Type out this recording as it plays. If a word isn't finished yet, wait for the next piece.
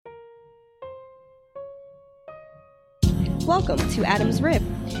Welcome to Adam's Rib.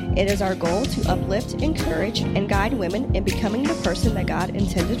 It is our goal to uplift, encourage, and guide women in becoming the person that God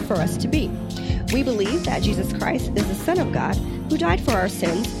intended for us to be. We believe that Jesus Christ is the Son of God who died for our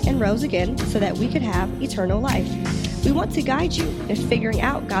sins and rose again so that we could have eternal life. We want to guide you in figuring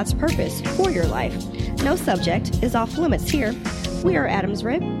out God's purpose for your life. No subject is off limits here. We are Adam's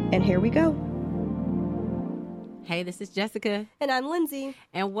Rib, and here we go. Hey, this is Jessica. And I'm Lindsay.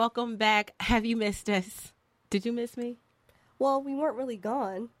 And welcome back. Have you missed us? Did you miss me? Well, we weren't really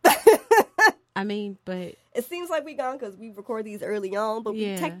gone. I mean, but... It seems like we gone because we record these early on, but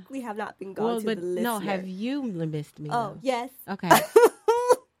we technically have not been gone to the listener. No, have you missed me? Oh, though? yes. Okay.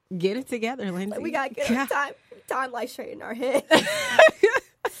 Get it together, Lindsay. Like, we got to get our time like straight in our head.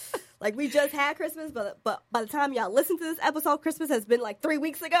 Like, we just had Christmas, but by the time y'all listen to this episode, Christmas has been like 3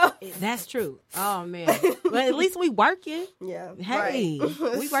 weeks ago. That's true. Oh, man. But at least we working. Yeah. Hey,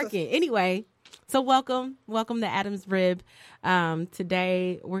 right. We working. Anyway, so welcome to Adam's Rib.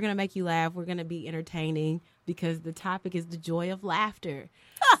 Today, we're going to make you laugh. We're going to be entertaining because the topic is the joy of laughter.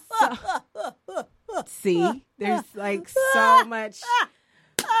 See, there's like so much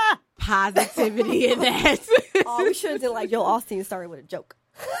positivity in that. Oh, we should have done like Joe Austin started with a joke.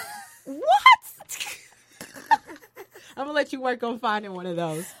 What? I'm gonna let you work on finding one of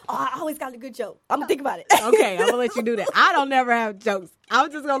those. Oh, I always got a good joke. I'm gonna think about it. Okay, I'm gonna let you do that. I don't never have jokes.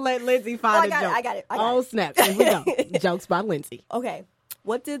 I'm just gonna let Lindsay find a joke. I got it. Oh, snap. Here we go. Jokes by Lindsay. Okay.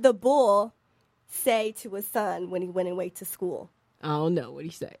 What did the bull say to his son when he went away to school? I don't know. What did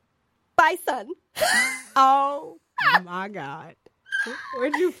he say? Bye, son. Oh, my God.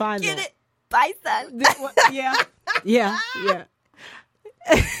 Where'd you find Get that? it? Bye, son. Yeah.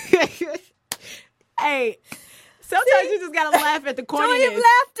 Hey, sometimes you just gotta laugh at the corniness. Joy of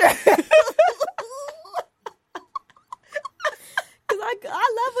laughter. Because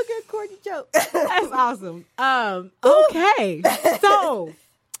I love a good corny joke. That's awesome. Okay, so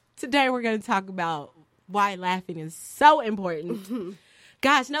today we're gonna talk about why laughing is so important.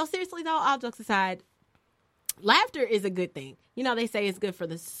 Gosh, no, seriously though, all jokes aside, laughter is a good thing. You know, they say it's good for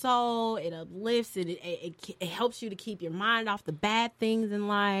the soul. It uplifts. It helps you to keep your mind off the bad things in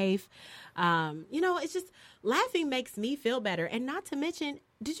life. You know, it's just laughing makes me feel better. And not to mention,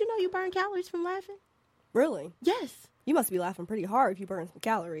 did you know you burn calories from laughing? Really? Yes. You must be laughing pretty hard if you burn some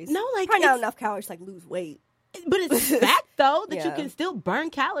calories. No, like probably not enough calories to like lose weight. But it's fact though that you Yeah. can still burn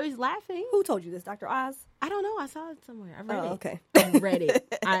calories laughing. Who told you this, Dr. Oz? I don't know. I saw it somewhere. I read it. Okay. I read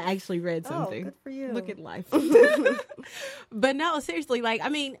it. I actually read something. Oh, good for you. Look at life. But no, seriously, like, I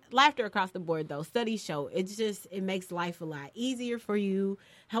mean, laughter across the board, though. Studies show it makes life a lot easier for you.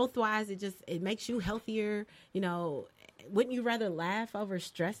 Health-wise, it makes you healthier. You know, wouldn't you rather laugh over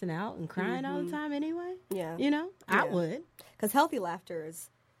stressing out and crying all the time anyway? Yeah. You know, I would. Because healthy laughter is,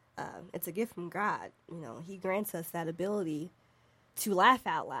 it's a gift from God. You know, He grants us that ability to laugh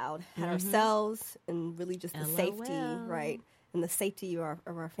out loud at ourselves and really just the safety, right? And the safety of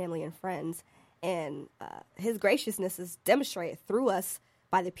our family and friends. And His graciousness is demonstrated through us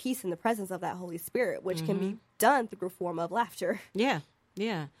by the peace and the presence of that Holy Spirit, which can be done through a form of laughter. Yeah.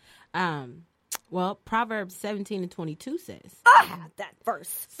 Well, Proverbs 17:22 says. That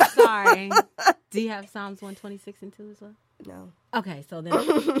verse. Sorry. Do you have Psalms 126 and 2 as well? No. Okay, so then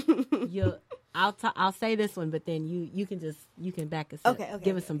I'll say this one, but then you can back us up. Okay,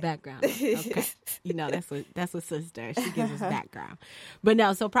 give us some background. Okay. You know, that's what sis does. She gives us background. But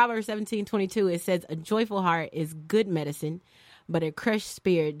no, so Proverbs 17:22, it says, a joyful heart is good medicine, but a crushed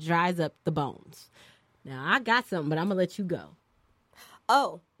spirit dries up the bones. Now, I got something, but I'm going to let you go.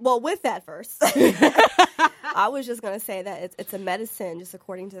 Oh, well, with that verse, I was just going to say that it's a medicine, just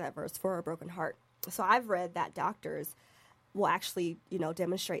according to that verse, for a broken heart. So I've read that doctors will actually,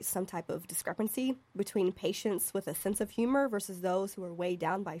 demonstrate some type of discrepancy between patients with a sense of humor versus those who are weighed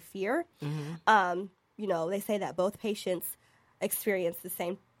down by fear. They say that both patients experience the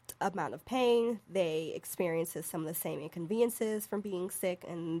same amount of pain. They experience some of the same inconveniences from being sick,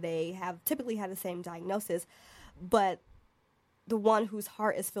 and they have typically had the same diagnosis. But the one whose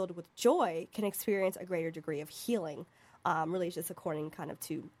heart is filled with joy can experience a greater degree of healing. Really just according kind of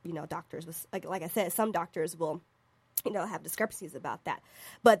to, doctors. Like I said, some doctors will, have discrepancies about that.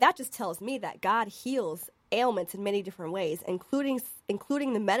 But that just tells me that God heals ailments in many different ways, including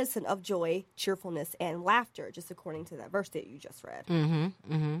the medicine of joy, cheerfulness, and laughter, just according to that verse that you just read.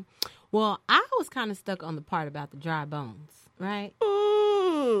 Well, I was kind of stuck on the part about the dry bones, right?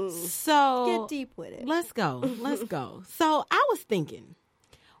 So get deep with it. Let's go. So I was thinking,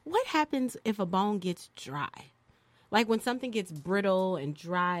 what happens if a bone gets dry? Like when something gets brittle and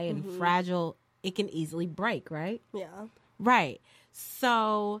dry and fragile, it can easily break, right? Yeah. Right.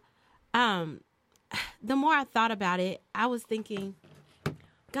 So the more I thought about it, I was thinking,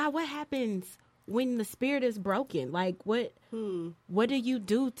 God, what happens when the spirit is broken? Like, what do you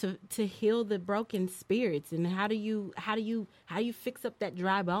do to heal the broken spirits, and how do you fix up that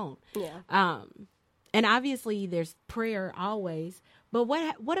dry bone? Yeah. And obviously there's prayer always, but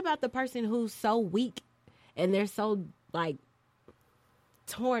what about the person who's so weak and they're so like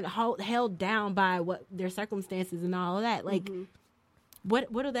held down by what their circumstances and all of that? Like, what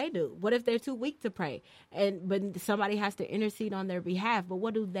do they do? What if they're too weak to pray, but somebody has to intercede on their behalf? But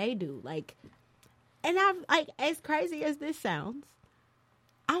what do they do? Like, and I'm like, as crazy as this sounds,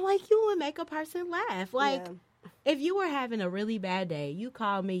 I'm like, you would make a person laugh. Like, if you were having a really bad day, you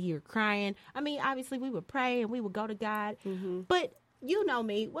called me, you're crying. I mean, obviously we would pray and we would go to God. But you know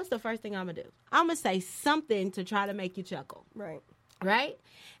me, what's the first thing I'm going to do? I'm going to say something to try to make you chuckle. Right. Right?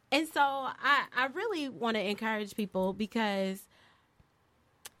 And so I really want to encourage people, because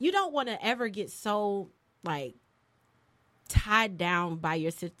you don't want to ever get so, like, tied down by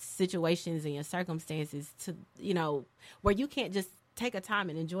your situations and your circumstances to, you know, where you can't just take a time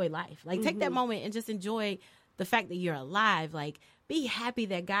and enjoy life. Like, take that moment and just enjoy the fact that you're alive. Like, be happy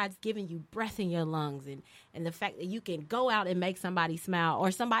that God's given you breath in your lungs, and the fact that you can go out and make somebody smile, or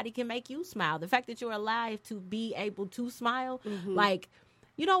somebody can make you smile. The fact that you're alive to be able to smile, like,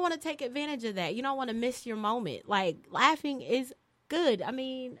 you don't want to take advantage of that. You don't want to miss your moment. Like, laughing is good. I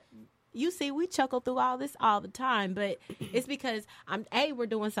mean, you see, we chuckle through all this all the time, but it's because we're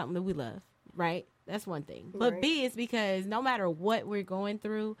doing something that we love, right? That's one thing. But Right. B, it's because no matter what we're going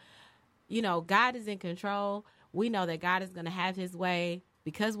through, you know, God is in control. We know that God is going to have his way.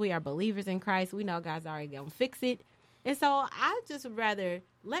 Because we are believers in Christ, we know God's already going to fix it. And so I just would rather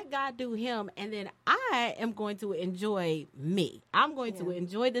let God do him, and then I am going to enjoy me. I'm going to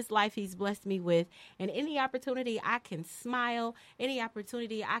enjoy this life he's blessed me with, and any opportunity I can smile, any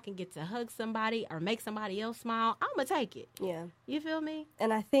opportunity I can get to hug somebody or make somebody else smile, I'm going to take it. Yeah. You feel me?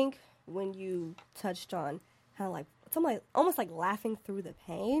 And I think when you touched on kind of like something like, almost like laughing through the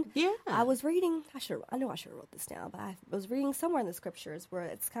pain. Yeah. I was reading, I know I should have wrote this down, but I was reading somewhere in the scriptures where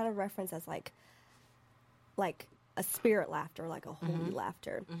it's kind of referenced as like a spirit laughter, like a holy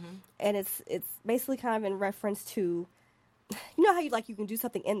laughter. And it's basically kind of in reference to, you know how you can do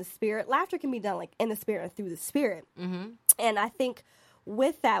something in the spirit? Laughter can be done like in the spirit and through the spirit. And I think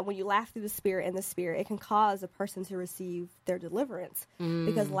with that, when you laugh through the spirit and the spirit, it can cause a person to receive their deliverance,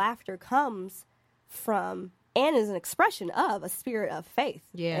 because laughter comes from and is an expression of a spirit of faith.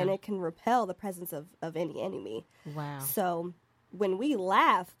 Yeah. And it can repel the presence of any enemy. Wow. So when we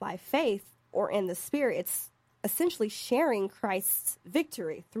laugh by faith or in the spirit, it's essentially sharing Christ's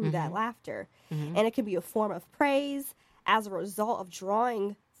victory through that laughter. And it can be a form of praise as a result of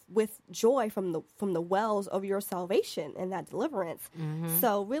drawing with joy from the wells of your salvation and that deliverance.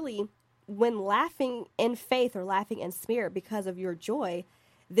 So really, when laughing in faith or laughing in spirit because of your joy,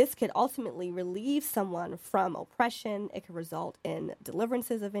 this could ultimately relieve someone from oppression. It could result in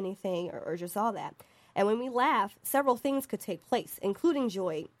deliverances of anything or just all that. And when we laugh, several things could take place, including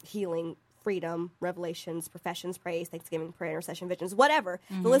joy, healing, freedom, revelations, professions, praise, thanksgiving, prayer, intercession, visions, whatever.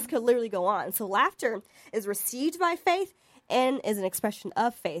 The list could literally go on. So laughter is received by faith and is an expression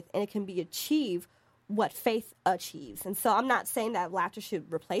of faith, and it can be achieved what faith achieves. And so I'm not saying that laughter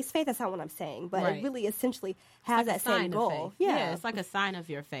should replace faith. That's not what I'm saying. But it really essentially has that same goal. Yeah, it's like a sign of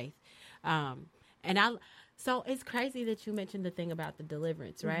your faith. So it's crazy that you mentioned the thing about the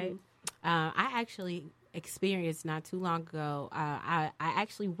deliverance, right? I actually experienced not too long ago, I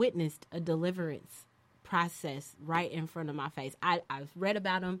actually witnessed a deliverance process right in front of my face. I've read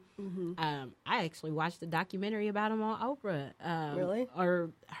about them. I actually watched a documentary about them on Oprah. Really? Or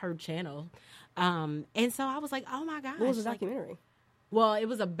her channel. And so I was like, oh my gosh. What was the documentary? Well, it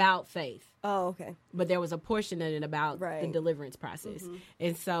was about faith. Oh, okay. But there was a portion in it about the deliverance process.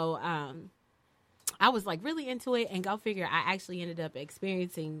 And so I was like really into it, and go figure, I actually ended up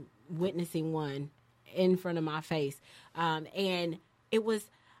witnessing one in front of my face. And it was,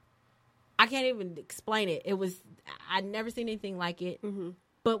 I can't even explain it. I'd never seen anything like it.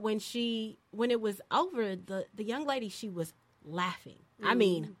 But when it was over, the young lady, she was laughing. I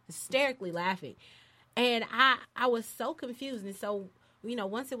mean, hysterically laughing. And I was so confused. And so, you know,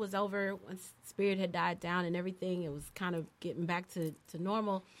 once it was over, once spirit had died down and everything, it was kind of getting back to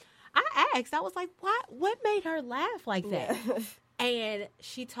normal. I was like, what made her laugh like that? And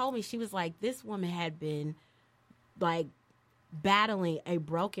she told me, she was like, this woman had been like battling a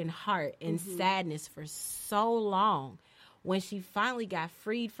broken heart and sadness for so long. When she finally got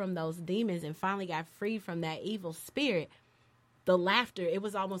freed from those demons and finally got freed from that evil spirit, the laughter, it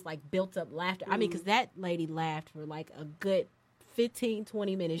was almost like built up laughter. I mean, because that lady laughed for like a good 15,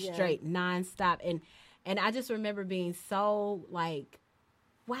 20 minutes straight, nonstop. And And I just remember being so like,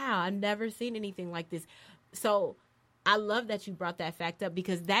 wow, I've never seen anything like this. So I love that you brought that fact up,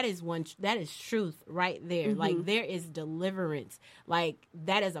 because that is truth right there. Mm-hmm. Like, there is deliverance. Like,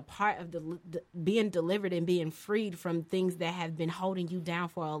 that is a part of being delivered and being freed from things that have been holding you down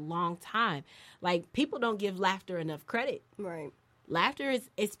for a long time. Like, people don't give laughter enough credit. Right. Laughter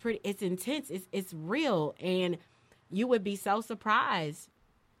it's intense. It's real. And you would be so surprised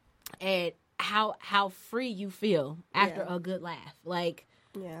at how free you feel after a good laugh. Like,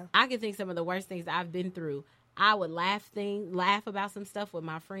 I can think some of the worst things I've been through. I would laugh about some stuff with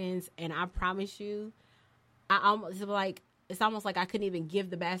my friends, and I promise you, it's almost like I couldn't even give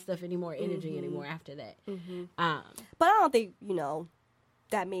the bad stuff any more energy anymore after that. Mm-hmm. But I don't think,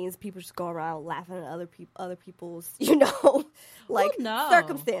 that means people just go around laughing at other people's,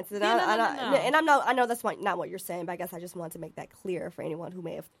 circumstances. And I know that's not what you're saying, but I guess I just wanted to make that clear for anyone who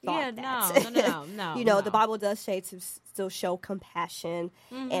may have thought that. No. The Bible does say to still show compassion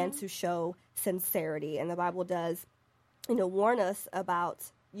and to show sincerity, and the Bible does, warn us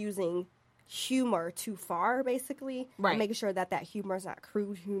about using humor too far, basically, right? And making sure that humor is not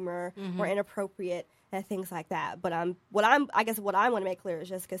crude humor or inappropriate and things like that. But what I want to make clear is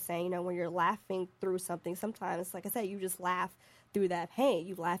Jessica saying, when you're laughing through something, sometimes, like I said, you just laugh through that pain.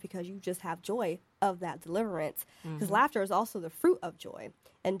 You laugh because you just have joy of that deliverance. Because laughter is also the fruit of joy.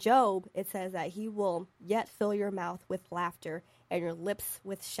 In Job, it says that he will yet fill your mouth with laughter and your lips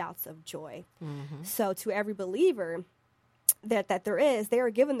with shouts of joy. So to every believer that they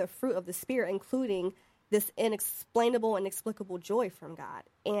are given the fruit of the Spirit, including this inexplainable, inexplicable joy from God.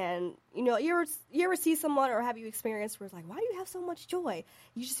 And, you ever see someone, or have you experienced where it's like, why do you have so much joy?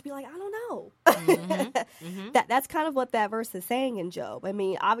 You just be like, I don't know. That's kind of what that verse is saying in Job. I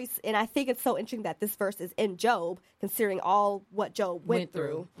mean, obviously, and I think it's so interesting that this verse is in Job, considering all what Job went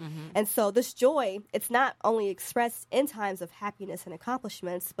through. And so this joy, it's not only expressed in times of happiness and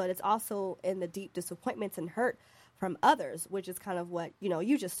accomplishments, but it's also in the deep disappointments and hurt from others, which is kind of what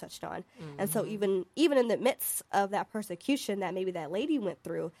you just touched on. And so even in the midst of that persecution that maybe that lady went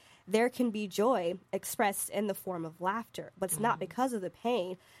through, there can be joy expressed in the form of laughter. But it's not because of the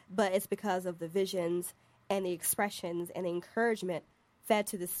pain, but it's because of the visions and the expressions and the encouragement fed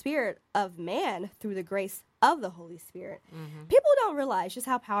to the spirit of man through the grace of the Holy Spirit. People don't realize just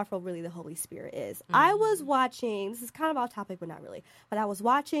how powerful really the Holy Spirit is. I was watching, this is kind of off topic, but not really, but I was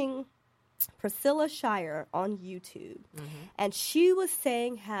watching Priscilla Shirer on YouTube, and she was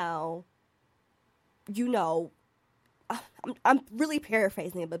saying how, I'm really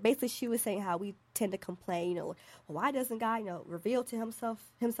paraphrasing it, but basically she was saying how we tend to complain, well, why doesn't God, reveal to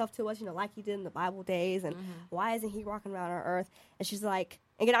himself to us, like he did in the Bible days, and why isn't he walking around our earth? And she's like,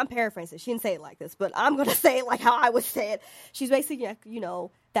 again, I'm paraphrasing, she didn't say it like this, but I'm going to say it like how I would say it. She's basically,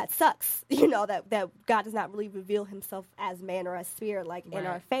 that sucks, that God does not really reveal himself as man or as spirit, like in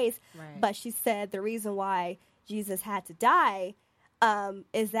our face. Right. But she said the reason why Jesus had to die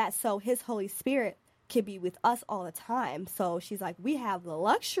is that so his Holy Spirit can be with us all the time. So she's like, we have the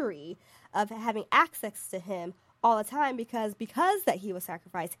luxury of having access to him all the time because that he was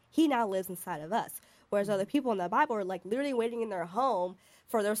sacrificed, he now lives inside of us. Whereas other people in the Bible are like literally waiting in their home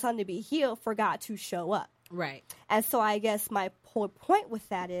for their son to be healed, for God to show up. Right. And so I guess my point with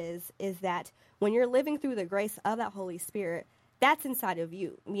that is that when you're living through the grace of that Holy Spirit, that's inside of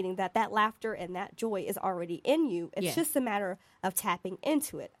you, meaning that laughter and that joy is already in you. It's just a matter of tapping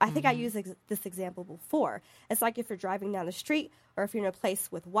into it. I think I used this example before. It's like if you're driving down the street or if you're in a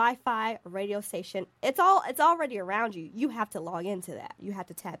place with Wi-Fi, a radio station, it's already around you. You have to log into that. You have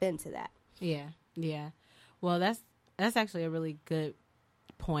to tap into that. Yeah. Yeah. Well, that's actually a really good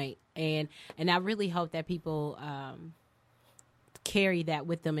point. And I really hope that people carry that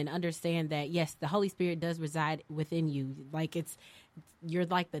with them and understand that, yes, the Holy Spirit does reside within you. Like you're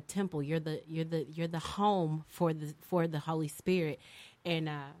like the temple. You're the home for the Holy Spirit. And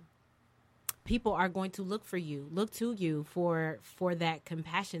people are going to look to you for that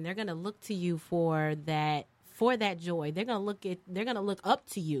compassion. They're going to look to you for that joy. They're going to look up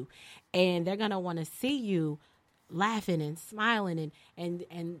to you, and they're going to want to see you laughing and smiling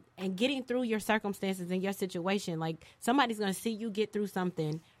and getting through your circumstances and your situation. Like somebody's going to see you get through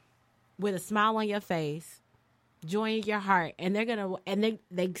something with a smile on your face, joy in your heart, and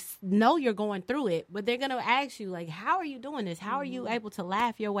they know you're going through it, but they're going to ask you, like, how are you doing this? How are you able to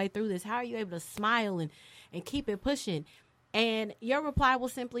laugh your way through this? How are you able to smile and keep it pushing? And your reply will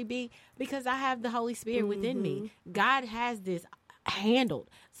simply be, because I have the Holy Spirit within me. God has this. handled.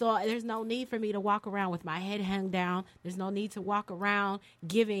 So there's no need for me to walk around with my head hung down. There's no need to walk around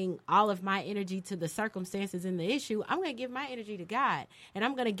giving all of my energy to the circumstances in the issue. I'm going to give my energy to God, and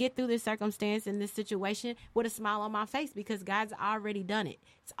I'm going to get through this circumstance and this situation with a smile on my face because God's already done it.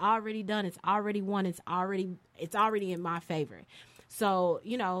 It's already done. It's already won. It's already in my favor. So,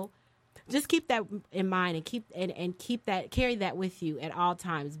 just keep that in mind and carry that with you at all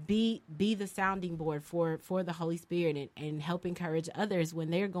times. Be the sounding board for the Holy Spirit and help encourage others when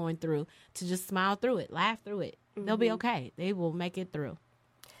they're going through to just smile through it, laugh through it. Mm-hmm. They'll be okay. They will make it through.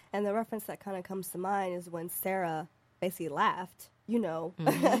 And the reference that kind of comes to mind is when Sarah basically laughed,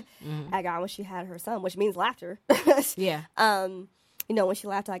 at God when she had her son, which means laughter. Yeah. When she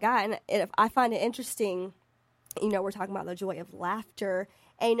laughed at God. And I find it interesting, we're talking about the joy of laughter.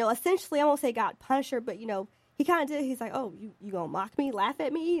 And, essentially, I won't say God punished her, but, he kind of did. He's like, oh, you going to mock me, laugh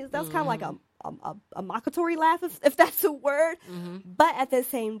at me? That was kind of like a mockatory laugh, if that's a word. Mm-hmm. But at the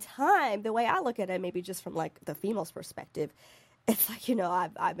same time, the way I look at it, maybe just from, like, the female's perspective, it's like,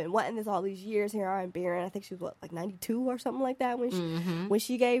 I've been wanting this all these years. Here I'm barren. I think she was, 92 or something like that when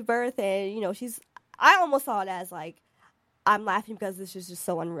she gave birth. And, I almost saw it as, like, I'm laughing because this is just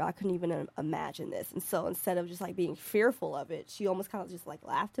so unreal. I couldn't even imagine this. And so instead of just, being fearful of it, she almost kind of just,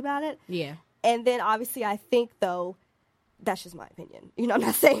 laughed about it. Yeah. And then, obviously, I think, though, that's just my opinion. I'm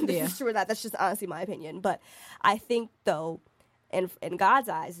not saying this is true or not. That's just honestly my opinion. But I think, though, in God's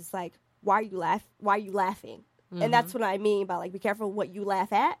eyes, it's like, why are you laughing? Mm-hmm. And that's what I mean by, be careful what you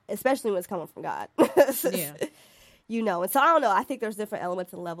laugh at, especially when it's coming from God. Yeah. And so I don't know. I think there's different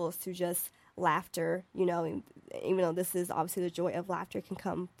elements and levels to just laughter, and even though this is obviously the joy of laughter can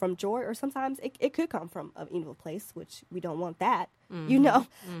come from joy, or sometimes it could come from an evil place, which we don't want that,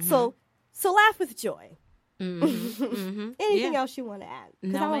 Mm-hmm. So laugh with joy. Mm-hmm. Mm-hmm. Anything else you want to add?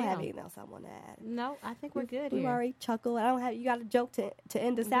 Because I don't have anything else I want to add. No, I think we're good here. We already chuckled. I don't have. You got a joke to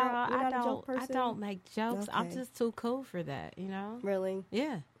end us out? You're not a joke person? I don't make jokes. Okay. I'm just too cool for that. Really?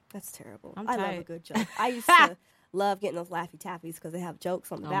 Yeah. That's terrible. I love a good joke. I used to love getting those Laffy Taffies because they have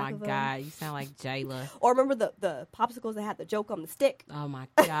jokes on the back of them. Oh, my God. You sound like Jayla. Or remember the popsicles that had the joke on the stick? Oh, my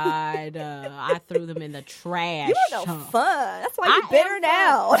God. I threw them in the trash. You were no fun. That's why you're bitter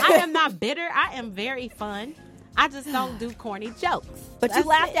now. I am not bitter. I am very fun. I just don't do corny jokes. But you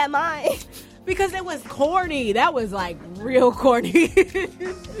laughed at mine. Because it was corny. That was, real corny. But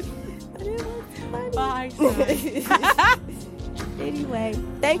it was funny. Bye, son. Anyway,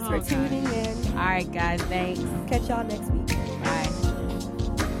 thanks for tuning in. All right, guys. Thanks. Catch y'all next week.